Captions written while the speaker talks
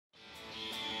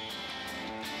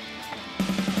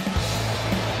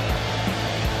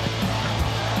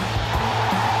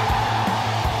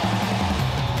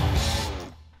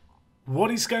What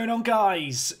is going on,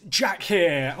 guys? Jack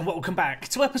here, and welcome back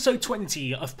to episode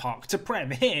 20 of Park to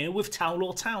Prem here with Town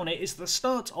Town. It is the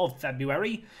start of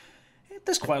February.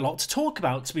 There's quite a lot to talk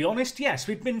about, to be honest. Yes,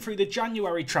 we've been through the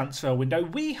January transfer window.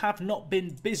 We have not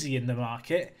been busy in the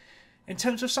market in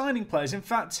terms of signing players. In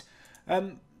fact,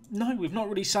 no, we've not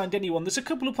really signed anyone. There's a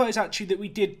couple of players actually that we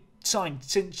did sign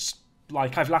since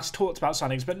I've last talked about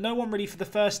signings, but no one really for the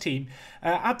first team.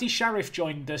 Abdi Sharif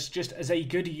joined us just as a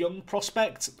good young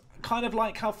prospect. Kind of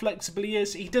like how flexible he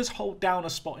is. He does hold down a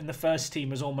spot in the first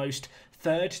team as almost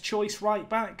third choice right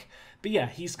back. But yeah,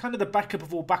 he's kind of the backup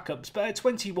of all backups. But at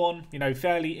 21, you know,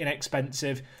 fairly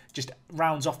inexpensive, just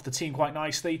rounds off the team quite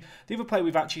nicely. The other player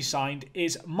we've actually signed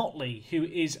is Motley, who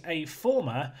is a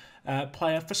former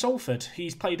player for Salford.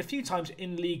 He's played a few times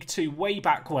in League Two way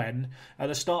back when, at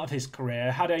the start of his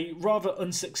career, had a rather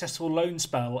unsuccessful loan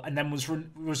spell and then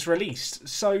was released.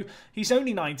 So he's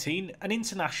only 19, an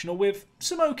international with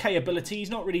some okay ability.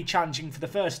 He's not really challenging for the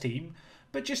first team,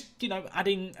 but just, you know,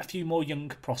 adding a few more young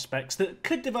prospects that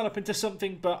could develop into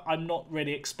something, but I'm not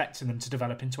really expecting them to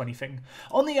develop into anything.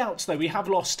 On the outs, though, we have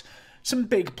lost some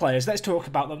big players. Let's talk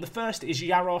about them. The first is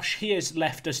Jarosz. He has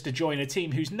left us to join a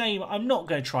team whose name I'm not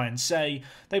going to try and say.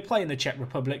 They play in the Czech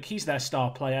Republic. He's their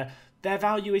star player. Their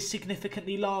value is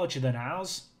significantly larger than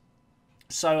ours.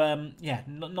 So, yeah,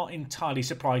 not entirely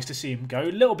surprised to see him go. A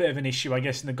little bit of an issue, I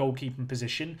guess, in the goalkeeping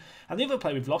position. And the other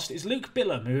player we've lost is Luke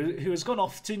Billam, who has gone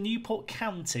off to Newport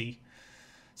County.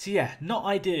 So, yeah, not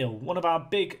ideal. One of our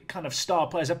big kind of star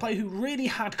players. A player who really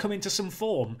had come into some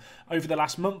form over the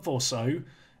last month or so.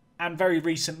 And very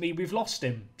recently, we've lost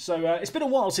him. So, it's been a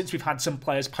while since we've had some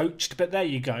players poached, but there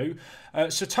you go.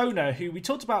 Satona, who we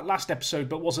talked about last episode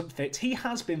but wasn't fit. He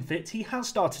has been fit. He has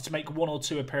started to make one or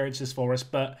two appearances for us,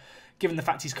 but given the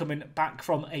fact he's coming back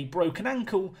from a broken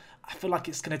ankle, I feel like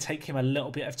it's going to take him a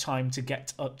little bit of time to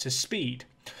get up to speed.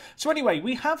 So anyway,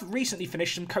 we have recently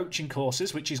finished some coaching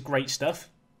courses, which is great stuff.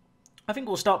 I think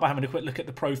we'll start by having a quick look at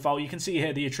the profile. You can see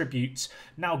here the attributes.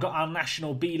 Now got our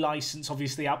National B licence.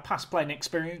 Obviously, our past playing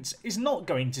experience is not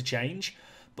going to change,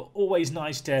 but always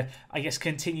nice to, I guess,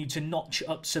 continue to notch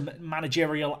up some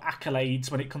managerial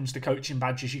accolades when it comes to coaching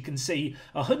badges. You can see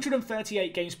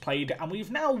 138 games played, and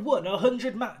we've now won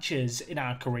 100 matches in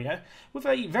our career with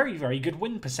a very, very good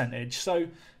win percentage. So,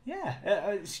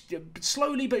 yeah,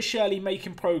 slowly but surely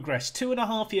making progress.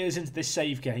 2.5 years into this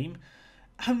save game,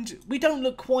 and we don't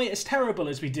look quite as terrible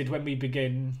as we did when we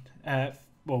began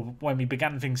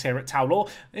things here at Town.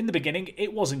 In the beginning,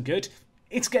 it wasn't good.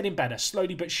 It's getting better,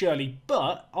 slowly but surely,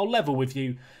 but I'll level with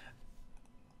you.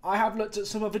 I have looked at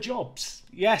some other jobs.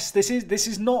 Yes, this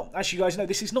is not, as you guys know,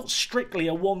 this is not strictly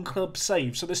a one-club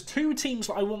save. So there's two teams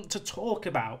that I want to talk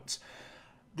about.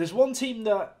 There's one team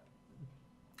that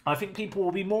I think people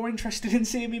will be more interested in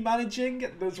seeing me managing.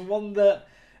 There's one that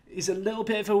is a little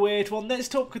bit of a weird one. Let's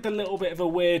talk with a little bit of a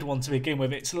weird one to begin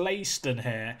with. It's Leiston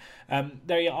here.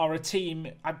 They are a team,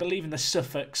 I believe, in the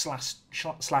Suffolk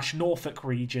slash Norfolk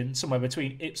region, somewhere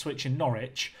between Ipswich and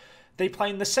Norwich. They play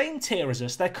in the same tier as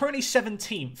us. They're currently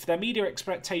 17th. Their media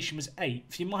expectation was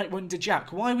 8th. You might wonder,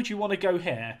 Jack, why would you want to go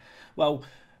here? Well,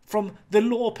 from the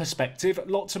law perspective,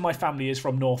 lots of my family is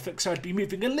from Norfolk, so I'd be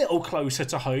moving a little closer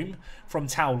to home from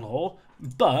Town Law,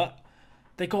 but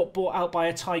they got bought out by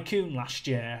a tycoon last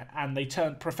year and they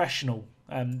turned professional.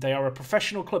 They are a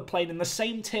professional club playing in the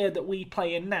same tier that we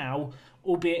play in now,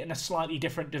 albeit in a slightly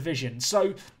different division.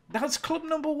 So that's club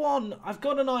number one. I've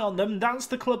got an eye on them. That's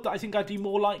the club that I think I'd be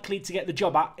more likely to get the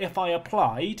job at if I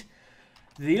applied.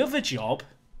 The other job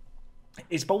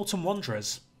is Bolton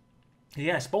Wanderers.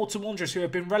 Yes, Bolton Wanderers, who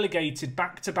have been relegated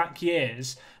back-to-back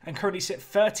years and currently sit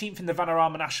 13th in the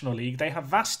Vanarama National League. They have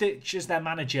Vastic as their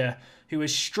manager, who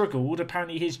has struggled.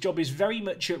 Apparently his job is very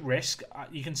much at risk.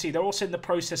 You can see they're also in the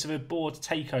process of a board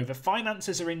takeover.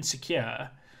 Finances are insecure.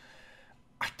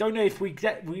 I don't know if we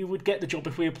would get the job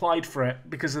if we applied for it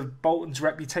because of Bolton's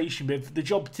reputation, but if the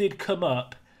job did come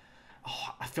up,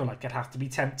 I feel like I'd have to be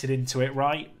tempted into it,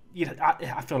 right? You know,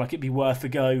 I feel like it'd be worth a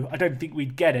go. I don't think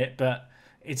we'd get it, but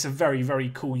it's a very, very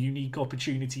cool, unique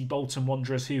opportunity. Bolton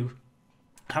Wanderers, who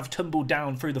have tumbled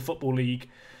down through the Football League.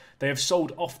 They have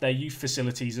sold off their youth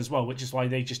facilities as well, which is why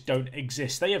they just don't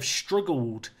exist. They have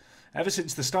struggled ever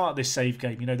since the start of this save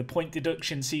game. You know, the point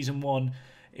deduction Season 1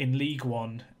 in League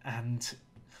 1. And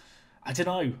I don't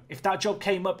know. If that job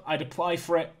came up, I'd apply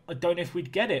for it. I don't know if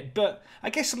we'd get it. But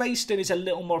I guess Leiston is a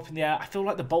little more up in the air. I feel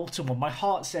like the Bolton one, my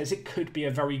heart says it could be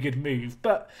a very good move.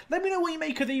 But let me know what you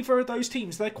make of either of those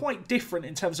teams. They're quite different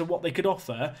in terms of what they could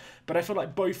offer. But I feel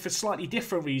like both, for slightly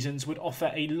different reasons, would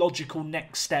offer a logical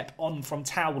next step on from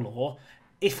Town Law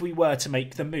if we were to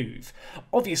make the move.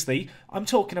 Obviously, I'm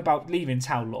talking about leaving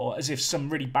Townlaw as if some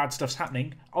really bad stuff's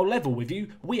happening. I'll level with you,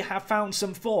 we have found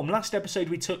some form. Last episode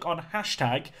we took on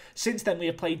hashtag. Since then we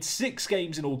have played 6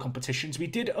 games in all competitions. We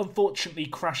did unfortunately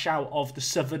crash out of the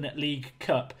Southern League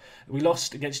Cup. We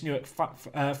lost against Newark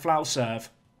Flowserve.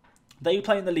 They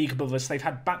play in the league above us. They've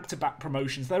had back-to-back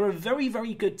promotions. They're a very,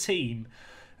 very good team.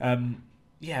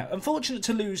 Yeah, unfortunate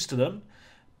to lose to them,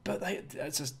 but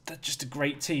they're just a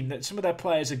great team. Some of their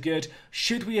players are good.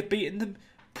 Should we have beaten them?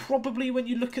 Probably when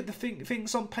you look at the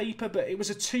things on paper, but it was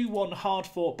a 2-1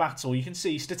 hard-fought battle. You can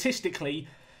see, statistically,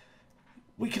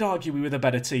 we could argue we were the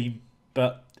better team,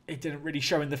 but it didn't really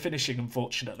show in the finishing,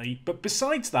 unfortunately. But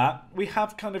besides that, we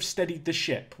have kind of steadied the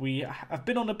ship. We have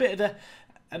been on a bit of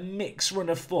a mixed run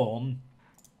of form,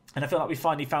 and I feel like we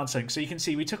finally found something. So you can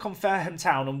see we took on Fareham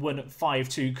Town and won at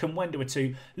 5-2, Cumwenda with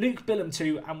 2, Luke Bilham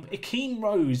 2, and Akeem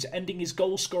Rose ending his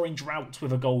goal-scoring drought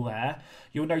with a goal there.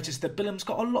 You'll notice that Bilham's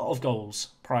got a lot of goals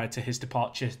prior to his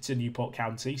departure to Newport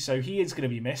County, so he is going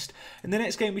to be missed. In the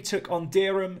next game we took on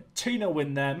Dereham, 2-0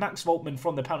 win there, Max Voltman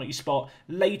from the penalty spot,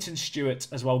 Leighton Stewart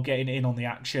as well getting in on the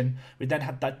action. We then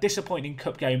had that disappointing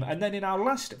cup game, and then in our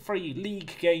last 3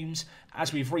 league games,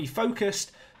 as we've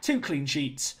refocused, 2 clean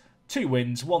sheets, 2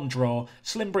 wins, 1 draw.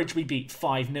 Slimbridge we beat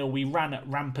 5-0. We ran at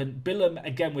rampant. Bilham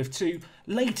again with 2.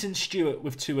 Leighton Stewart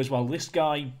with 2 as well. This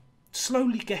guy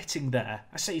slowly getting there.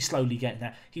 I say slowly getting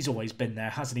there. He's always been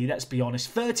there, hasn't he? Let's be honest.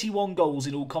 31 goals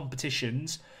in all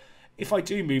competitions. If I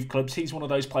do move clubs, he's one of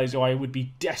those players who I would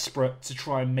be desperate to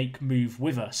try and make move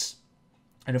with us.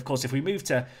 And of course, if we move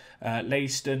to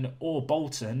Leiston or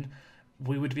Bolton,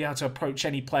 we would be able to approach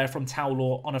any player from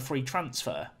Townlaw on a free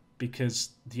transfer, because,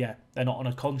 yeah, they're not on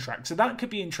a contract. So that could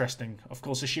be interesting, of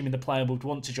course, assuming the player would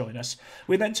want to join us.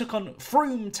 We then took on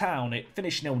Frome Town. It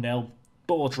finished 0-0.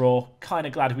 Bore draw. Kind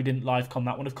of glad we didn't live-com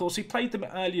that one. Of course, we played them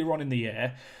earlier on in the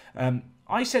year.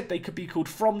 I said they could be called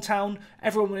From Town.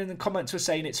 Everyone in the comments was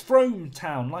saying it's Frome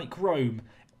Town, like Rome.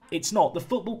 It's not. The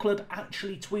football club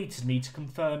actually tweeted me to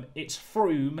confirm it's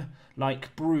Frome,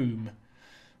 like broom.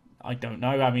 I don't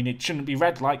know. I mean, it shouldn't be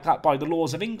read like that by the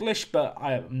laws of English, but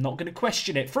I'm not going to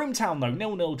question it. Frome Town, though,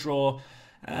 0-0 draw.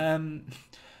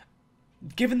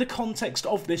 Given the context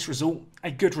of this result, a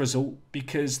good result,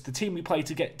 because the team we played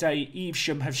today,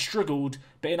 Evesham, have struggled,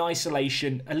 but in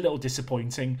isolation, a little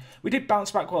disappointing. We did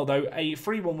bounce back well, though. A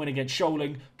 3-1 win against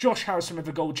Sholing. Josh Harrison with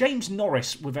a goal. James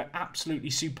Norris with an absolutely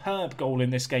superb goal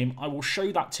in this game. I will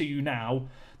show that to you now.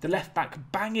 The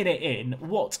left-back banging it in.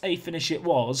 What a finish it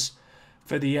was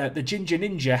for the Ginger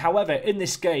Ninja. However, in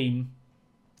this game,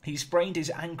 he sprained his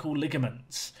ankle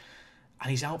ligaments, and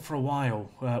he's out for a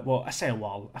while. Well, I say a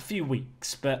while, a few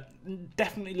weeks, but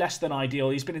definitely less than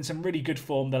ideal. He's been in some really good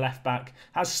form, the left-back.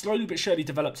 Has slowly but surely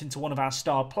developed into one of our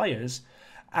star players.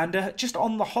 And just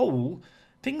on the whole,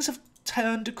 things have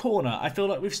turned a corner. I feel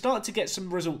like we've started to get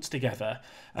some results together.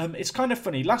 It's kind of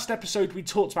funny. Last episode, we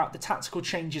talked about the tactical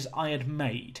changes I had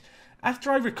made.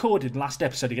 After I recorded last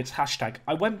episode against hashtag,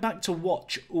 I went back to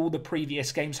watch all the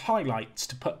previous games' highlights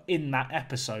to put in that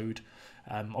episode.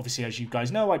 Obviously, as you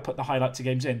guys know, I put the highlights of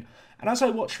games in. And as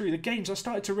I watched through the games, I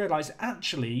started to realise,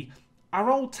 actually, our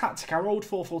old tactic, our old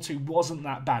 4-4-2 wasn't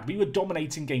that bad. We were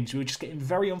dominating games. We were just getting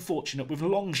very unfortunate with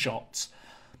long shots.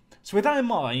 So with that in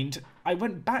mind, I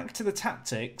went back to the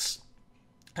tactics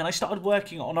and I started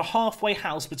working on a halfway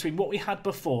house between what we had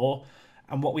before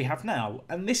and what we have now.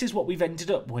 And this is what we've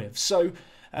ended up with. So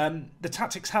the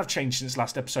tactics have changed since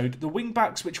last episode. The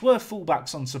wing-backs, which were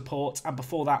full-backs on support, and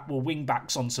before that were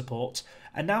wing-backs on support,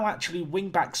 are now actually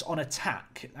wing-backs on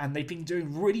attack. And they've been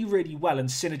doing really, really well and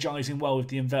synergising well with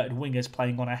the inverted wingers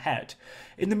playing on ahead.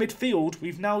 In the midfield,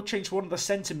 we've now changed one of the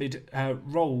centre-mid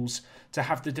roles to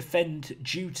have the defend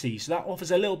duty. So that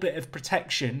offers a little bit of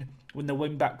protection when the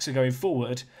wing-backs are going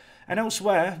forward. And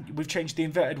elsewhere, we've changed the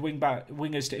inverted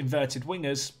wingers to inverted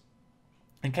wingers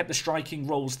and kept the striking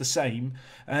roles the same.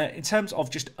 In terms of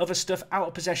just other stuff, out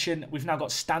of possession, we've now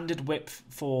got standard width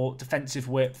for defensive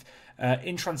width.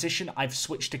 In transition, I've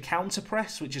switched to counter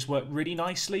press, which has worked really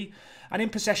nicely. And in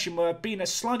possession, we're being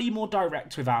slightly more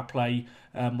direct with our play,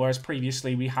 whereas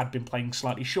previously we had been playing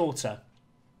slightly shorter.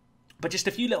 But just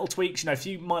a few little tweaks, a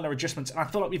few minor adjustments, and I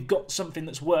feel like we've got something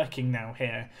that's working now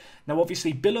here. Now,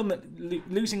 obviously, Bilham,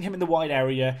 losing him in the wide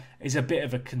area is a bit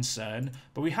of a concern,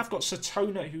 but we have got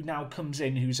Satona, who now comes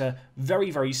in, who's a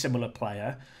very, very similar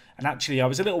player. And actually, I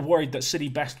was a little worried that City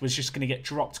Best was just going to get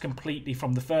dropped completely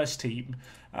from the first team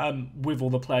with all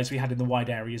the players we had in the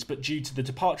wide areas, but due to the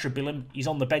departure of Bilham, he's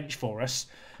on the bench for us.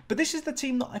 But this is the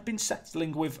team that I've been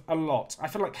settling with a lot. I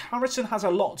feel like Harrison has a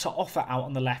lot to offer out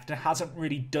on the left and hasn't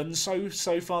really done so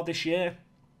far this year.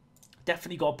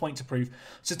 Definitely got a point to prove.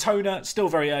 Satona, still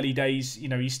very early days. You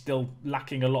know, he's still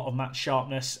lacking a lot of match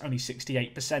sharpness, only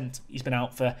 68%. He's been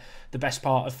out for the best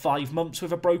part of 5 months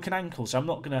with a broken ankle, so I'm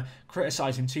not going to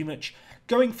criticise him too much.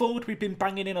 Going forward, we've been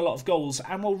banging in a lot of goals,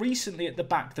 and well, recently at the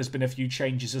back, there's been a few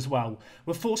changes as well.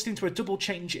 We're forced into a double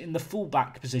change in the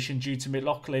full-back position due to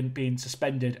McLaughlin being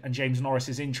suspended and James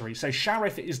Norris's injury. So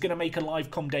Sheriff is going to make a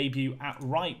live com debut at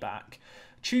right-back.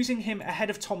 Choosing him ahead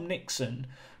of Tom Nixon,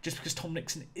 just because Tom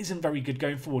Nixon isn't very good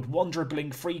going forward. One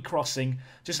dribbling, free crossing,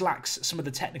 just lacks some of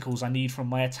the technicals I need from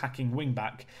my attacking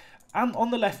wing-back. And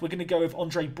on the left, we're going to go with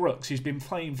Andre Brooks, who's been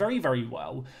playing very, very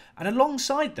well. And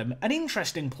alongside them, an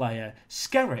interesting player,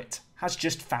 Skerritt, has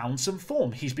just found some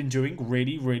form. He's been doing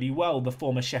really, really well, the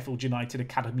former Sheffield United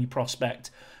Academy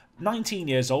prospect. 19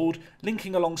 years old,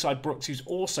 linking alongside Brooks, who's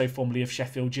also formerly of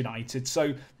Sheffield United.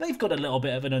 So they've got a little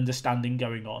bit of an understanding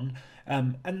going on.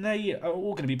 And they are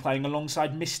all going to be playing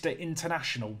alongside Mr.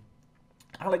 International.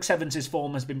 Alex Evans'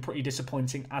 form has been pretty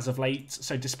disappointing as of late.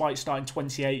 So despite starting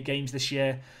 28 games this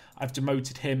year, I've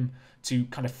demoted him to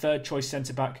kind of third choice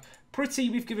centre-back. Pretty,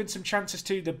 we've given some chances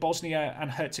to the Bosnia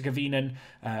and Herzegovinian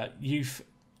youth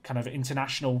kind of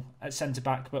international at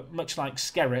centre-back, but much like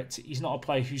Skerritt, he's not a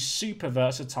player who's super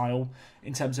versatile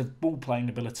in terms of ball-playing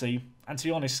ability. And to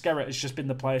be honest, Skerritt has just been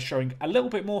the player showing a little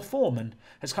bit more form and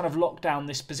has kind of locked down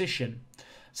this position.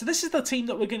 So this is the team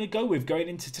that we're going to go with going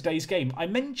into today's game. I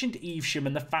mentioned Evesham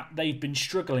and the fact they've been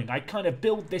struggling. I kind of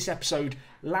billed this episode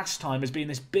last time as being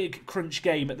this big crunch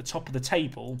game at the top of the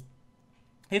table.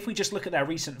 If we just look at their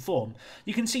recent form,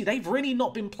 you can see they've really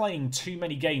not been playing too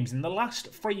many games. In the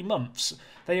last 3 months,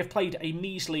 they have played a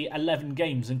measly 11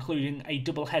 games, including a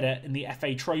double-header in the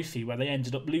FA Trophy, where they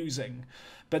ended up losing.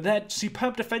 But their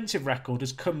superb defensive record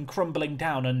has come crumbling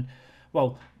down, and,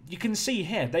 well, you can see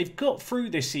here, they've got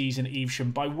through this season,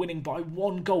 Evesham, by winning by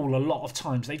 1 goal a lot of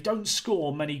times. They don't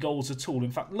score many goals at all.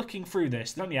 In fact, looking through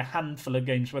this, there's only a handful of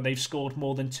games where they've scored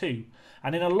more than 2.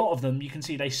 And in a lot of them, you can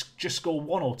see they just score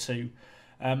 1 or 2.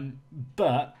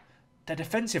 But their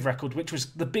defensive record, which was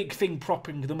the big thing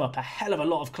propping them up, a hell of a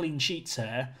lot of clean sheets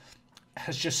here,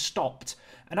 has just stopped.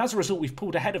 And as a result, we've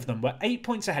pulled ahead of them. We're 8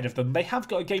 points ahead of them. They have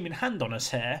got a game in hand on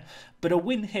us here, but a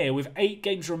win here with 8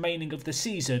 games remaining of the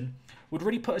season would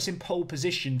really put us in pole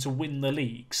position to win the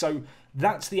league. So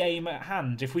that's the aim at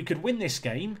hand. If we could win this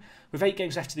game with 8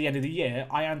 games left to the end of the year,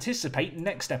 I anticipate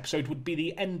next episode would be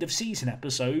the end of season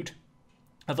episode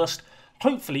of us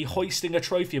hopefully hoisting a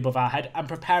trophy above our head and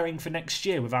preparing for next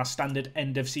year with our standard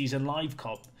end of season live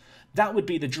comp. That would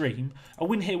be the dream. A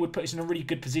win here would put us in a really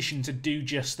good position to do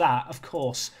just that. Of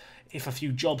course, if a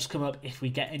few jobs come up, if we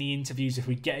get any interviews, if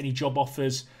we get any job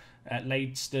offers at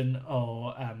Leydston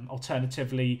or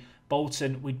alternatively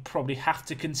Bolton, we'd probably have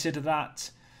to consider that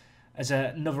as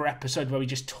another episode where we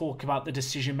just talk about the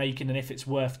decision making and if it's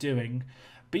worth doing.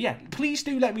 But yeah, please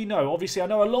do let me know. Obviously, I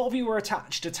know a lot of you are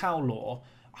attached to Towlaw.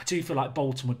 I do feel like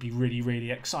Bolton would be really, really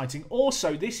exciting.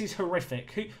 Also, this is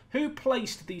horrific. Who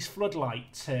placed these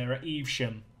floodlights here at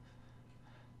Evesham?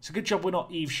 It's a good job we're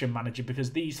not Evesham manager,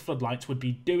 because these floodlights would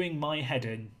be doing my head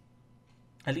in.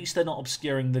 At least they're not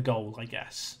obscuring the goal, I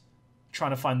guess.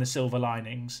 Trying to find the silver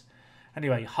linings.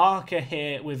 Anyway, Harker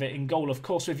here with it in goal, of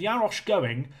course, with Jarosz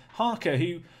going. Harker,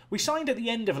 who we signed at the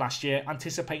end of last year,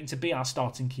 anticipating to be our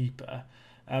starting keeper.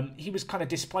 He was kind of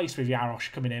displaced with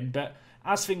Jarosz coming in, but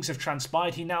as things have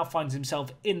transpired, he now finds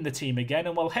himself in the team again.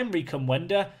 And while Henry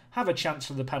Kumwenda have a chance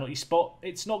for the penalty spot,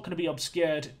 it's not going to be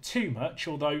obscured too much,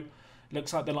 although it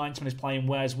looks like the linesman is playing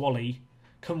Where's Wally.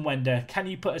 Kumwenda, can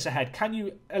you put us ahead? Can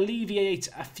you alleviate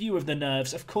a few of the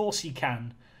nerves? Of course he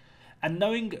can. And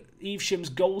knowing Evesham's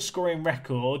goal-scoring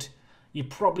record, you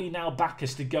probably now back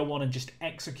us to go on and just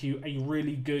execute a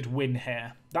really good win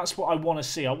here. That's what I want to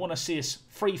see. I want to see us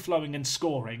free-flowing and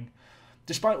scoring.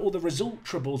 Despite all the result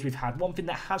troubles we've had, one thing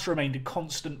that has remained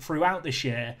constant throughout this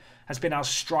year has been our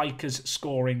strikers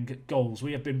scoring goals.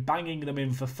 We have been banging them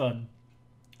in for fun.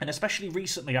 And especially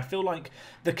recently, I feel like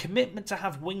the commitment to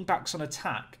have wing-backs on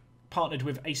attack, partnered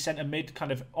with a centre-mid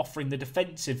kind of offering the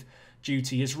defensive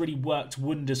duty, has really worked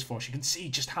wonders for us. You can see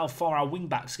just how far our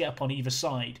wing-backs get up on either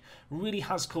side. Really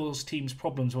has caused teams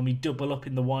problems when we double up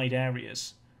in the wide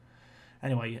areas.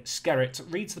 Anyway, Skerritt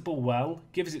reads the ball well,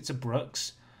 gives it to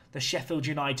Brooks. The Sheffield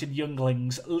United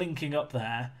younglings linking up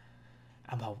there.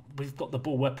 And well, we've got the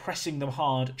ball. We're pressing them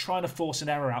hard, trying to force an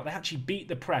error out. They actually beat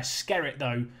the press. Skerritt,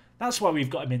 though, that's why we've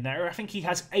got him in there. I think he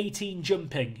has 18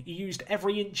 jumping. He used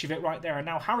every inch of it right there. And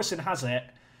now Harrison has it.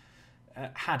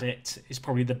 Had it is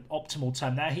probably the optimal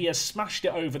term there. He has smashed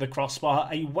it over the crossbar.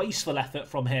 A wasteful effort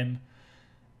from him.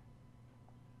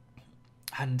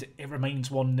 And it remains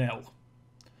 1-0.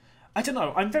 I don't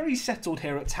know. I'm very settled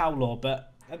here at Towlaw,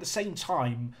 but at the same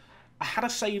time, I had a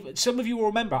save. Some of you will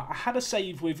remember, I had a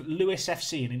save with Lewis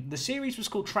FC, and the series was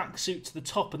called Tracksuit to the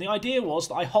Top, and the idea was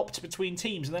that I hopped between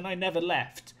teams and then I never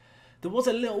left. There was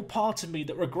a little part of me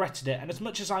that regretted it, and as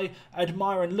much as I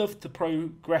admire and love the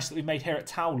progress that we made here at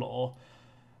Towlaw,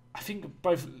 I think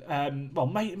both,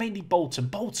 mainly Bolton.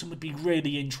 Bolton would be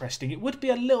really interesting. It would be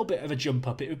a little bit of a jump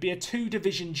up. It would be a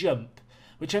 2-division jump,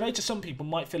 which I know to some people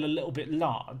might feel a little bit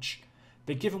large,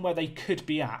 but given where they could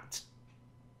be at,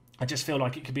 I just feel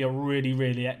like it could be a really,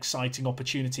 really exciting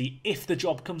opportunity if the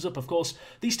job comes up. Of course,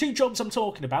 these 2 jobs I'm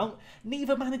talking about,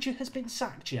 neither manager has been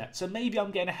sacked yet, so maybe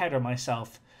I'm getting ahead of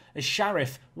myself. As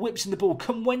Sheriff whips in the ball,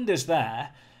 Cumwenda's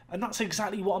there, and that's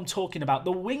exactly what I'm talking about.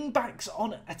 The wing-backs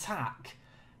on attack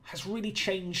has really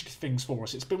changed things for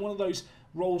us. It's been one of those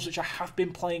roles which I have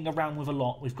been playing around with a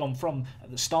lot. We've gone from, at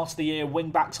the start of the year,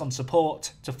 wing-backs on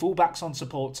support to full-backs on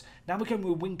support. Now we're going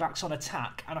with wing-backs on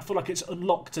attack, and I feel like it's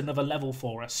unlocked another level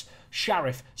for us.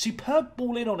 Sheriff, superb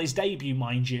ball in on his debut,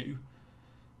 mind you.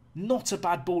 Not a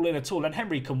bad ball in at all. And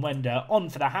Henry Cumwenda on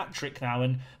for the hat-trick now.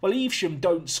 And, well, Evesham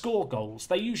don't score goals.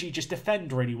 They usually just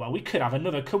defend really well. We could have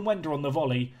another Cumwenda on the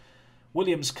volley.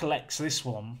 Williams collects this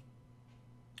one.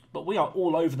 But we are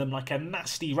all over them like a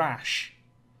nasty rash.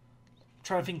 I'm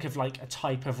trying to think of like a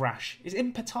type of rash. Is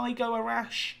impetigo a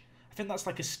rash? I think that's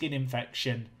like a skin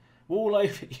infection. We're all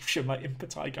over Evesham like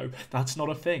impetigo. That's not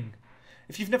a thing.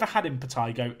 If you've never had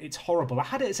impetigo, it's horrible. I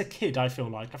had it as a kid, I feel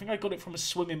like. I think I got it from a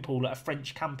swimming pool at a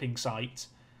French camping site.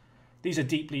 These are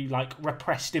deeply like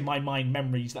repressed in my mind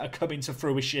memories that are coming to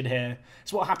fruition here.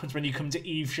 It's what happens when you come to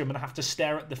Evesham and have to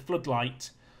stare at the floodlight.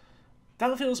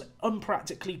 That feels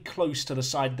unpractically close to the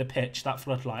side of the pitch, that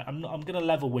floodlight. I'm going to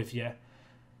level with you.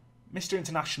 Mr.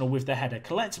 International with the header.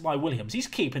 Collected by Williams. He's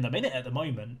keeping them in it at the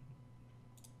moment.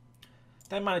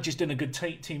 Their manager's doing a good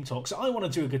team talk. So I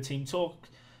want to do a good team talk.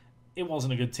 It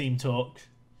wasn't a good team talk.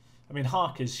 I mean,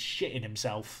 Harker's shitting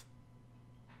himself.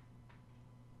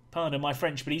 Pardon my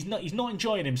French, but he's not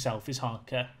enjoying himself, is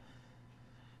Harker.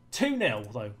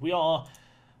 2-0, though.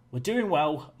 We're doing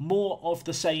well. More of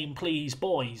the same, please,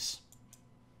 boys.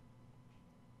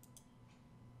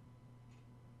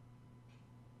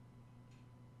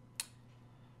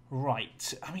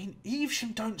 Right, I mean,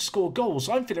 Evesham don't score goals,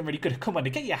 so I'm feeling really good. Come on, to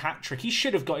get your hat-trick. He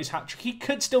should have got his hat-trick. He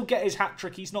could still get his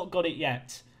hat-trick. He's not got it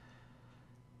yet.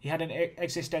 He had an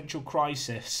existential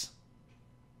crisis,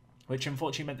 which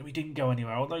unfortunately meant that we didn't go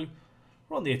anywhere, although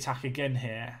we're on the attack again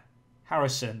here.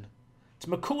 Harrison. It's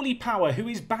Macaulay Power, who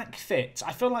is back fit.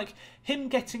 I feel like him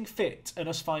getting fit and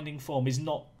us finding form is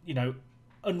not, you know,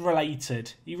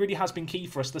 unrelated. He really has been key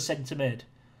for us, the centre mid.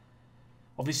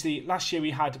 Obviously, last year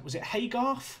we had, was it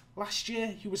Haygarth? Last year,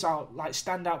 he was our like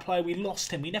standout player. We lost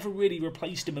him. We never really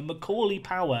replaced him. And Macaulay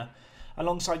Power,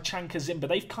 alongside Chanka Zimba,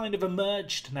 they've kind of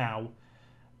emerged now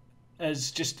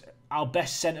as just our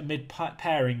best centre mid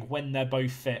pairing when they're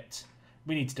both fit.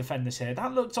 We need to defend this here.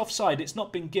 That looked offside. It's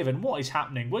not been given. What is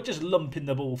happening? We're just lumping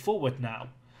the ball forward now.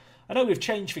 I know we've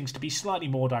changed things to be slightly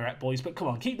more direct, boys, but come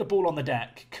on, keep the ball on the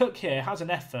deck. Cook here has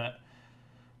an effort.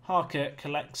 Harker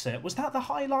collects it. Was that the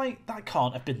highlight? That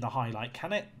can't have been the highlight,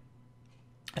 can it?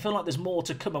 I feel like there's more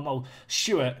to come. And well,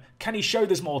 Stewart, can he show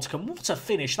there's more to come? What a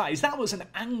finish that is. That was an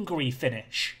angry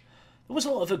finish. There was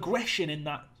a lot of aggression in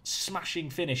that smashing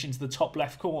finish into the top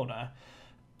left corner.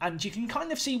 And you can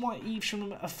kind of see why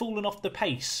Evesham have fallen off the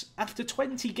pace. After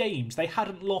 20 games, they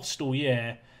hadn't lost all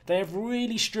year. They have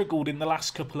really struggled in the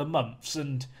last couple of months.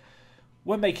 And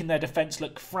we're making their defence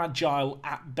look fragile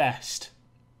at best.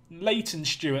 Leighton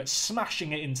Stewart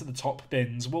smashing it into the top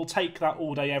bins. We'll take that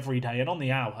all day, every day. And on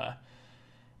the hour,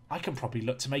 I can probably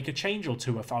look to make a change or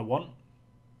two if I want.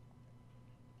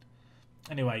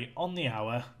 Anyway, on the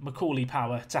hour, Macaulay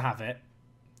Power to have it.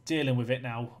 Dealing with it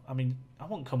now. I mean, I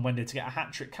want Cumwenda to get a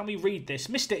hat-trick. Can we read this?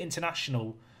 Mr.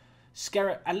 International.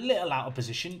 Skerritt a little out of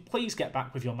position. Please get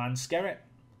back with your man, Skerritt.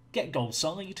 Get goal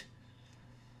side.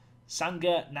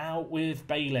 Sanga now with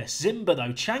Bayliss. Zimba,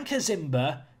 though. Chanka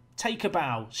Zimba. Take a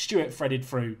bow. Stewart threaded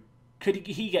through. Could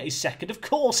he get his second? Of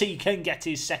course he can get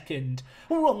his second.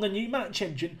 We're on the new match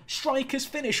engine. Strikers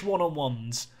finish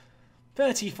one-on-ones.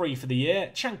 33 for the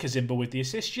year. Chanka Zimba with the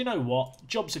assist. You know what?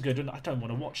 Jobs are good and I don't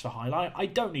want to watch the highlight. I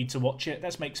don't need to watch it.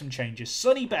 Let's make some changes.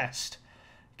 Sonny Best.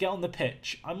 Get on the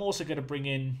pitch. I'm also going to bring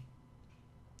in...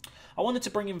 I wanted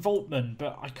to bring in Voltman,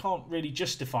 but I can't really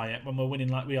justify it when we're winning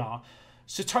like we are.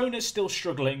 Satona's still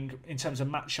struggling in terms of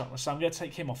match shot, so I'm going to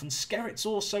take him off. And Skerritt's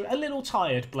also a little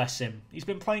tired, bless him. He's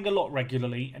been playing a lot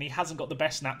regularly, and he hasn't got the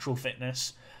best natural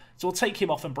fitness. So we'll take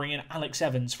him off and bring in Alex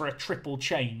Evans for a triple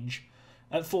change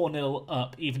at 4-0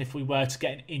 up, even if we were to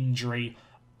get an injury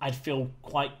I'd feel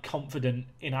quite confident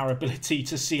in our ability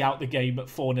to see out the game at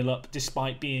 4-0 up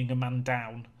despite being a man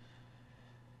down.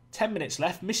 10 minutes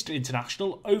left, Mr.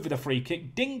 International over the free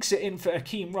kick, dinks it in for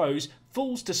Akeem Rose,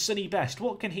 falls to Sonny Best.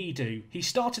 What can he do? He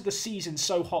started the season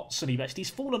so hot, Sonny Best. He's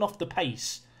fallen off the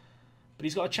pace. But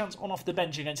he's got a chance on off the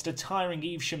bench against a tiring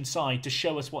Evesham side to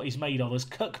show us what he's made of as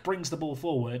Cook brings the ball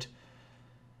forward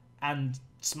and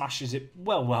smashes it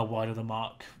well wide of the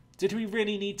mark. Did we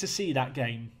really need to see that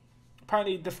game?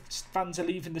 Apparently the fans are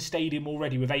leaving the stadium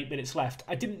already with 8 minutes left.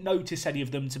 I didn't notice any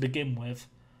of them to begin with.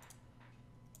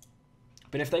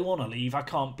 But if they want to leave, I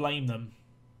can't blame them.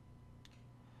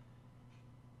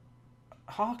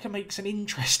 Harker makes an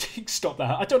interesting stop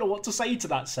there. I don't know what to say to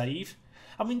that save.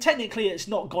 I mean, technically it's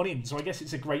not gone in, so I guess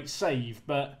it's a great save,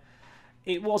 but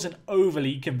it wasn't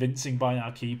overly convincing by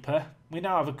our keeper. We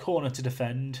now have a corner to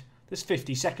defend. There's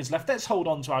 50 seconds left. Let's hold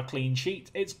on to our clean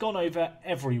sheet. It's gone over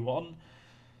everyone.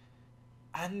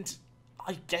 And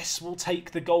I guess we'll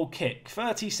take the goal kick.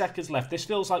 30 seconds left. This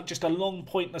feels like just a long,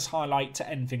 pointless highlight to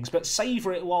end things, but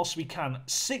savour it whilst we can.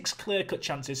 6 clear-cut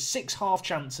chances, 6 half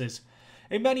chances.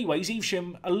 In many ways,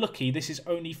 Evesham are lucky this is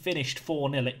only finished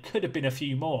 4-0. It could have been a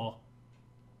few more.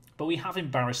 But we have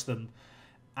embarrassed them,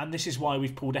 and this is why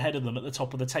we've pulled ahead of them at the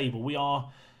top of the table. We are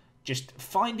just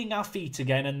finding our feet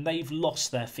again, and they've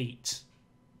lost their feet.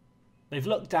 They've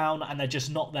looked down, and they're just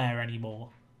not there anymore.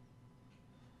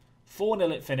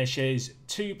 4-0 it finishes,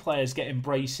 2 players getting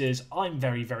braces. I'm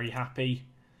very, very happy.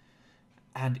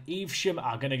 And Evesham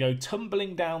are going to go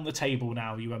tumbling down the table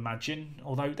now, you imagine.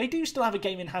 Although they do still have a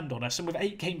game in hand on us, and with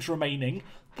 8 games remaining,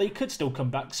 they could still come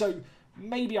back. So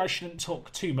maybe I shouldn't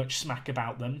talk too much smack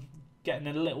about them, getting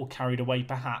a little carried away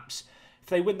perhaps. If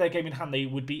they win their game in hand, they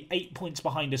would be 8 points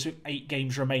behind us with 8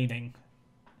 games remaining.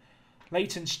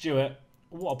 Leighton Stewart,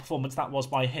 what a performance that was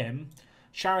by him.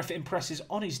 Sheriff impresses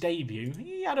on his debut.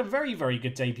 He had a very, very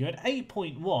good debut at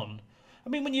 8.1. I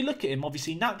mean, when you look at him,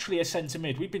 obviously, naturally a centre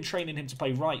mid, we've been training him to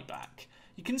play right back.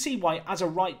 You can see why, as a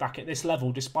right back at this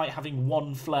level, despite having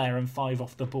 1 flair and 5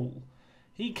 off the ball,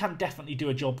 he can definitely do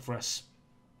a job for us.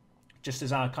 Just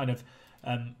as our kind of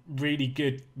really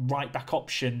good right back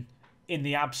option in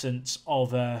the absence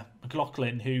of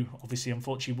McLaughlin, who obviously,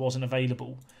 unfortunately, wasn't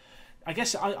available. I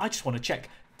guess I just want to check.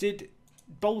 Did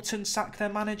Bolton sack their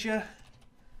manager?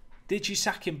 Did you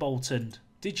sack him, Bolton?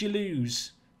 Did you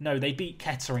lose? No, they beat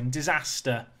Kettering.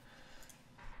 Disaster.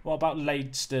 What about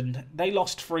Leidstone? They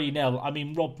lost 3-0. I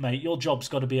mean, Rob, mate, your job's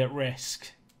got to be at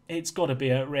risk. It's got to be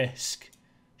at risk.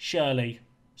 Surely.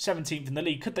 17th in the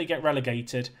league. Could they get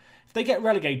relegated? If they get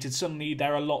relegated, suddenly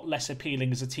they're a lot less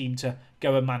appealing as a team to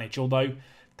go and manage, although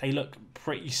they look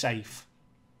pretty safe.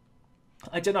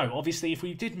 I don't know. Obviously, if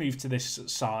we did move to this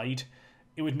side,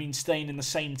 it would mean staying in the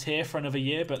same tier for another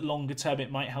year, but longer term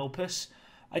it might help us.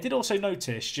 I did also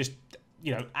notice, just,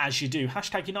 you know, as you do,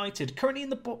 #United, currently in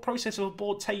the process of a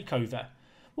board takeover.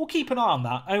 We'll keep an eye on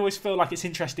that. I always feel like it's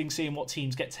interesting seeing what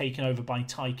teams get taken over by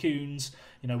tycoons,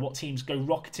 you know, what teams go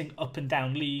rocketing up and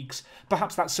down leagues.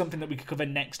 Perhaps that's something that we could cover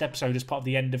next episode as part of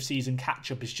the end of season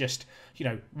catch-up, is just, you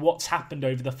know, what's happened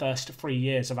over the first 3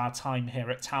 years of our time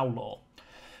here at Towlaw.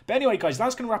 But anyway, guys,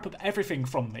 that's going to wrap up everything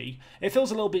from me. It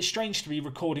feels a little bit strange to be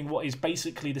recording what is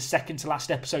basically the second to last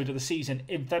episode of the season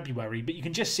in February, but you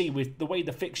can just see with the way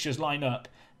the fixtures line up,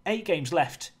 8 games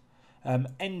left,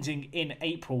 ending in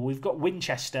April. We've got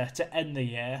Winchester to end the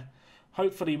year.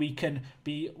 Hopefully we can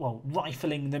be, well,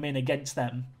 rifling them in against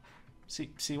them.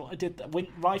 See what I did there?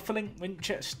 Rifling?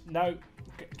 Winchester? No.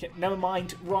 Never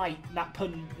mind. Right, that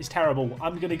pun is terrible.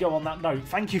 I'm going to go on that note.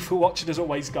 Thank you for watching as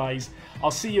always, guys.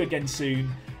 I'll see you again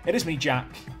soon. It is me, Jack.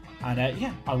 And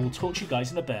yeah, I will talk to you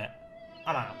guys in a bit.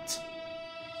 I'm out.